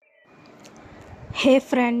హే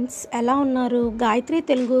friends, ఎలా ఉన్నారు? గాయత్రి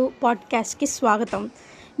తెలుగు పాడ్కాస్ట్కి స్వాగతం.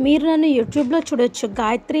 మీరు నన్ను యూట్యూబ్లో చూడొచ్చు,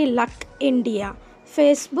 Gayatri luck India.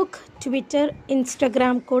 Facebook, Twitter,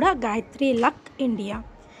 Instagram కూడా గాయత్రి లక్ ఇండియా.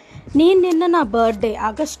 నిన్న నా బర్త్డే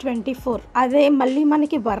ఆగస్ట్ 24. అదే మళ్ళీ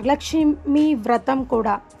మనకి వరలక్ష్మి వ్రతం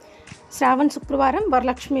కూడా, శ్రావణ శుక్రవారం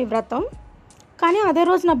వరలక్ష్మి వ్రతం. కానీ అదే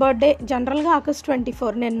రోజు నా బర్త్డే. జనరల్గా ఆగస్ట్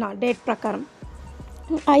 24 నిన్న డేట్ ప్రకారం.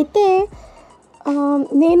 అయితే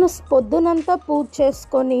నేను పొద్దునంతా పూజ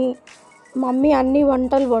చేసుకొని మమ్మీ అన్ని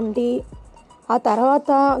వంటలు వండి ఆ తర్వాత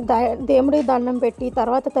దేవుడికి దండం పెట్టి,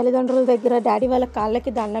 తర్వాత తల్లిదండ్రుల దగ్గర డాడీ వాళ్ళ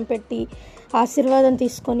కాళ్ళకి దండం పెట్టి ఆశీర్వాదం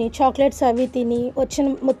తీసుకొని చాక్లెట్స్ అవి తిని,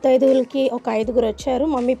 వచ్చిన ముత్తైదువులకి ఒక 5 వచ్చారు,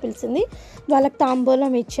 మమ్మీ పిలిచింది, వాళ్ళకి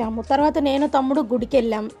తాంబూలం ఇచ్చాము. తర్వాత నేను తమ్ముడు గుడికి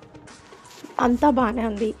వెళ్ళాం. అంతా బాగానే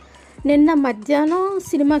ఉంది. నిన్న మధ్యాహ్నం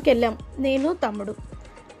సినిమాకి వెళ్ళాం, నేను తమ్ముడు.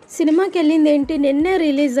 సినిమాకి వెళ్ళింది ఏంటి, నిన్నే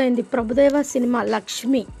రిలీజ్ అయింది ప్రభుదేవ సినిమా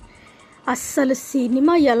లక్ష్మి. అస్సలు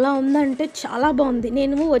సినిమా ఎలా ఉందంటే చాలా బాగుంది.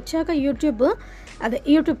 నేను వచ్చాక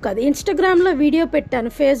యూట్యూబ్ కాదు, ఇన్స్టాగ్రామ్లో వీడియో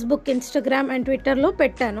పెట్టాను. ఫేస్బుక్, ఇన్స్టాగ్రామ్ అండ్ ట్విట్టర్లో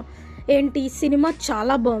పెట్టాను. ఏంటి, సినిమా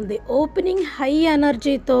చాలా బాగుంది. ఓపెనింగ్ హై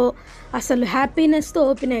ఎనర్జీతో, అసలు హ్యాపీనెస్తో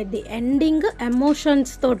ఓపెన్ అయ్యిద్ది. ఎండింగ్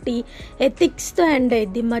ఎమోషన్స్ తోటి, ఎథిక్స్తో ఎండ్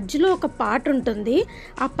అయ్యిద్ది. మధ్యలో ఒక పాట ఉంటుంది.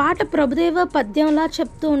 ఆ పాట ప్రభుదేవ పద్యంలా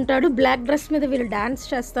చెప్తూ ఉంటాడు. బ్లాక్ డ్రెస్ మీద వీళ్ళు డ్యాన్స్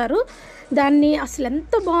చేస్తారు. దాన్ని అసలు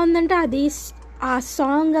ఎంత బాగుందంటే, అది ఆ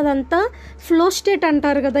సాంగ్ అదంతా ఫ్లో స్టేట్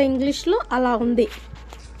అంటారు కదా ఇంగ్లీష్లో, అలా ఉంది.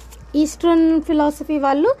 ఈస్టర్న్ ఫిలాసఫీ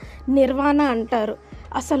వాళ్ళు నిర్వాణ అంటారు.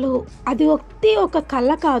 అసలు అది ఒక కళ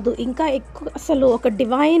కాదు, ఇంకా ఎక్కువ అసలు ఒక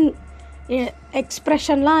డివైన్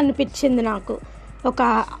ఎక్స్ప్రెషన్లా అనిపించింది నాకు.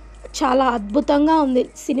 చాలా అద్భుతంగా ఉంది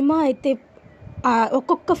సినిమా. అయితే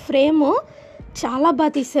ఒక్కొక్క ఫ్రేము చాలా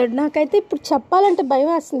బాగా తీసాడు. నాకైతే ఇప్పుడు చెప్పాలంటే భయం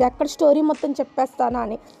వేస్తుంది, అక్కడ స్టోరీ మొత్తం చెప్పేస్తానా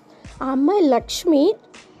అని. ఆ అమ్మాయి లక్ష్మి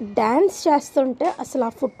డ్యాన్స్ చేస్తుంటే అసలు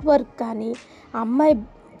ఆ ఫుట్ వర్క్ కానీ, ఆ అమ్మాయి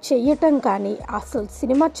చెయ్యటం కానీ, అసలు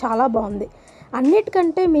సినిమా చాలా బాగుంది.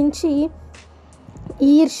 అన్నిటికంటే మించి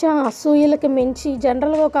ఈర్ష అసూయలకి మించి,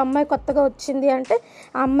 జనరల్గా ఒక అమ్మాయి కొత్తగా వచ్చింది అంటే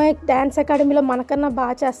ఆ అమ్మాయి డ్యాన్స్ అకాడమీలో మనకన్నా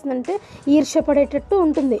బాగా చేస్తుందంటే ఈర్ష్య పడేటట్టు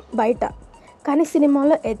ఉంటుంది బయట. కానీ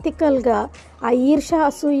సినిమాలో ఎథికల్గా ఆ ఈర్ష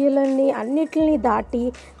అసూయలని అన్నిటిని దాటి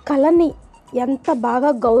కళని ఎంత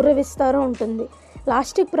బాగా గౌరవిస్తారో ఉంటుంది.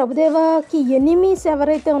 లాస్ట్కి ప్రభుదేవాకి ఎనిమీస్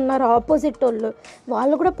ఎవరైతే ఉన్నారో ఆపోజిట్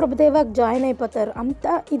వాళ్ళు కూడా ప్రభుదేవాకి జాయిన్ అయిపోతారు.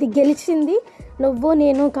 అంతా ఇది గెలిచింది నువ్వు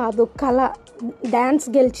నేను కాదు, కళ, డ్యాన్స్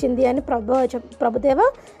గెలిచింది అని ప్రభుదేవ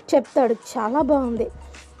చెప్తాడు. చాలా బాగుంది.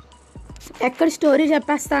 ఎక్కడ స్టోరీ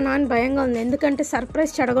చెప్పేస్తానా అని భయంగా ఉంది, ఎందుకంటే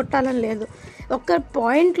సర్ప్రైజ్ చెడగొట్టాలని లేదు. ఒక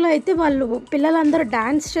పాయింట్లో అయితే వాళ్ళు పిల్లలందరూ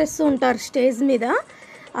డ్యాన్స్ చేస్తూ ఉంటారు స్టేజ్ మీద.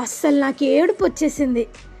 అస్సలు నాకు ఏడుపు వచ్చేసింది,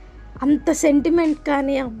 అంత సెంటిమెంట్.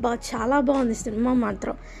 కానీ అబ్బా చాలా బాగుంది సినిమా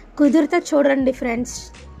మాత్రం. కుదిరితే చూడండి ఫ్రెండ్స్.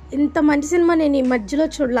 ఇంత మంచి సినిమా నేను ఈ మధ్యలో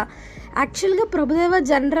చూడలా. యాక్చువల్గా ప్రభుదేవ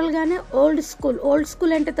జనరల్గానే ఓల్డ్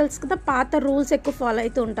స్కూల్ అంటే తెలుసు కదా, పాత రూల్స్ ఎక్కువ ఫాలో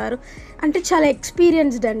అవుతూ ఉంటారు. అంటే చాలా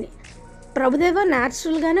ఎక్స్పీరియన్స్డ్ అండి. Prabhudeva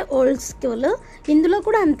న్యాచురల్గానే old school. ఇందులో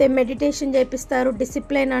కూడా అంతే, మెడిటేషన్ చేపిస్తారు,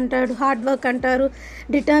 డిసిప్లైన్ అంటాడు, హార్డ్ వర్క్ అంటారు,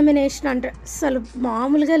 డిటర్మినేషన్ అంటారు. అసలు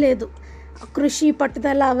మామూలుగా లేదు. కృషి,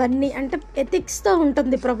 పట్టుదల అవన్నీ అంటే ఎథిక్స్తో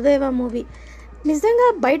ఉంటుంది ప్రభుదేవ మూవీ. నిజంగా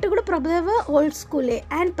బయట కూడా ప్రభుదేవ ఓల్డ్ స్కూలే,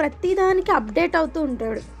 అండ్ ప్రతిదానికి అప్డేట్ అవుతూ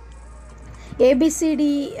ఉంటాడు.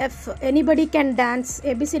 ABCDF anybody can dance,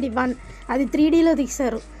 ABCD 1 అది 3Dలో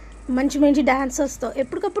తీశారు. మంచి డాన్సర్స్తో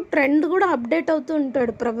ఎప్పటికప్పుడు ట్రెండ్ కూడా అప్డేట్ అవుతూ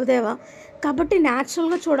ఉంటాడు ప్రభుదేవ. కాబట్టి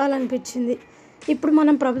న్యాచురల్గా చూడాలనిపించింది. ఇప్పుడు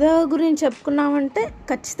మనం ప్రభుదేవ గురించి చెప్పుకున్నామంటే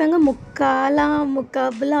ఖచ్చితంగా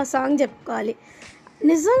ముక్కాబులా సాంగ్ చెప్పుకోవాలి.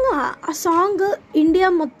 నిజంగా ఆ సాంగ్ ఇండియా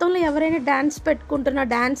మొత్తంలో ఎవరైనా డ్యాన్స్ పెట్టుకుంటున్నా,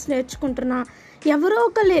 డ్యాన్స్ నేర్చుకుంటున్నా,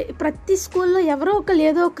 ప్రతి స్కూల్లో ఎవరో ఒకరు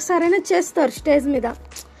ఏదో ఒకసారైనా చేస్తారు స్టేజ్ మీద.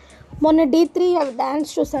 మొన్న D3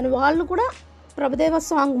 డ్యాన్స్ చూశాను, వాళ్ళు కూడా ప్రభుదేవ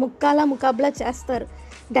సాంగ్ ముకాబులా చేస్తారు.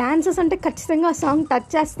 డ్యాన్సెస్ అంటే ఖచ్చితంగా ఆ సాంగ్ టచ్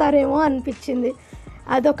చేస్తారేమో అనిపించింది.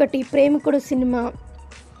 అదొకటి. ప్రేమికుడు సినిమా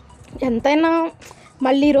ఎంతైనా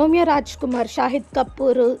మళ్ళీ రోమియో రాజ్ కుమార్, షాహిద్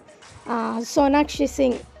కపూర్, సోనాక్షి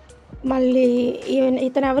సింగ్, మళ్ళీ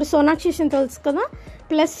ఇతను ఎవరు, సోనాక్షి సింగ్ తెలుసు కదా,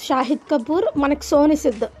 ప్లస్ షాహిద్ కపూర్, మనకు సోని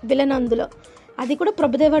సిద్ విలన్ అందులో. అది కూడా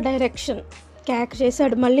ప్రభుదేవ డైరెక్షన్. క్యాక్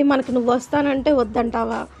చేశాడు. మళ్ళీ మనకు నువ్వు వస్తానంటే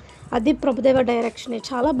వద్దంటావా, అది ప్రభుదేవ డైరెక్షనే.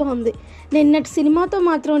 చాలా బాగుంది. నిన్నటి సినిమాతో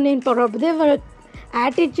మాత్రం నేను ప్రభుదేవ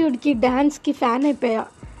యాటిట్యూడ్కి, డ్యాన్స్కి ఫ్యాన్ అయిపోయా.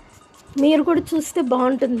 మీరు కూడా చూస్తే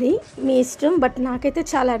బాగుంటుంది, మీ ఇష్టం. బట్ నాకైతే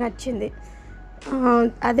చాలా నచ్చింది.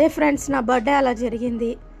 అదే ఫ్రెండ్స్, నా బర్త్డే అలా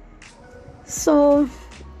జరిగింది. సో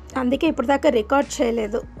అందుకే ఇప్పటిదాకా రికార్డ్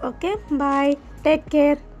చేయలేదు. Okay, bye, take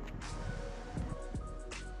care.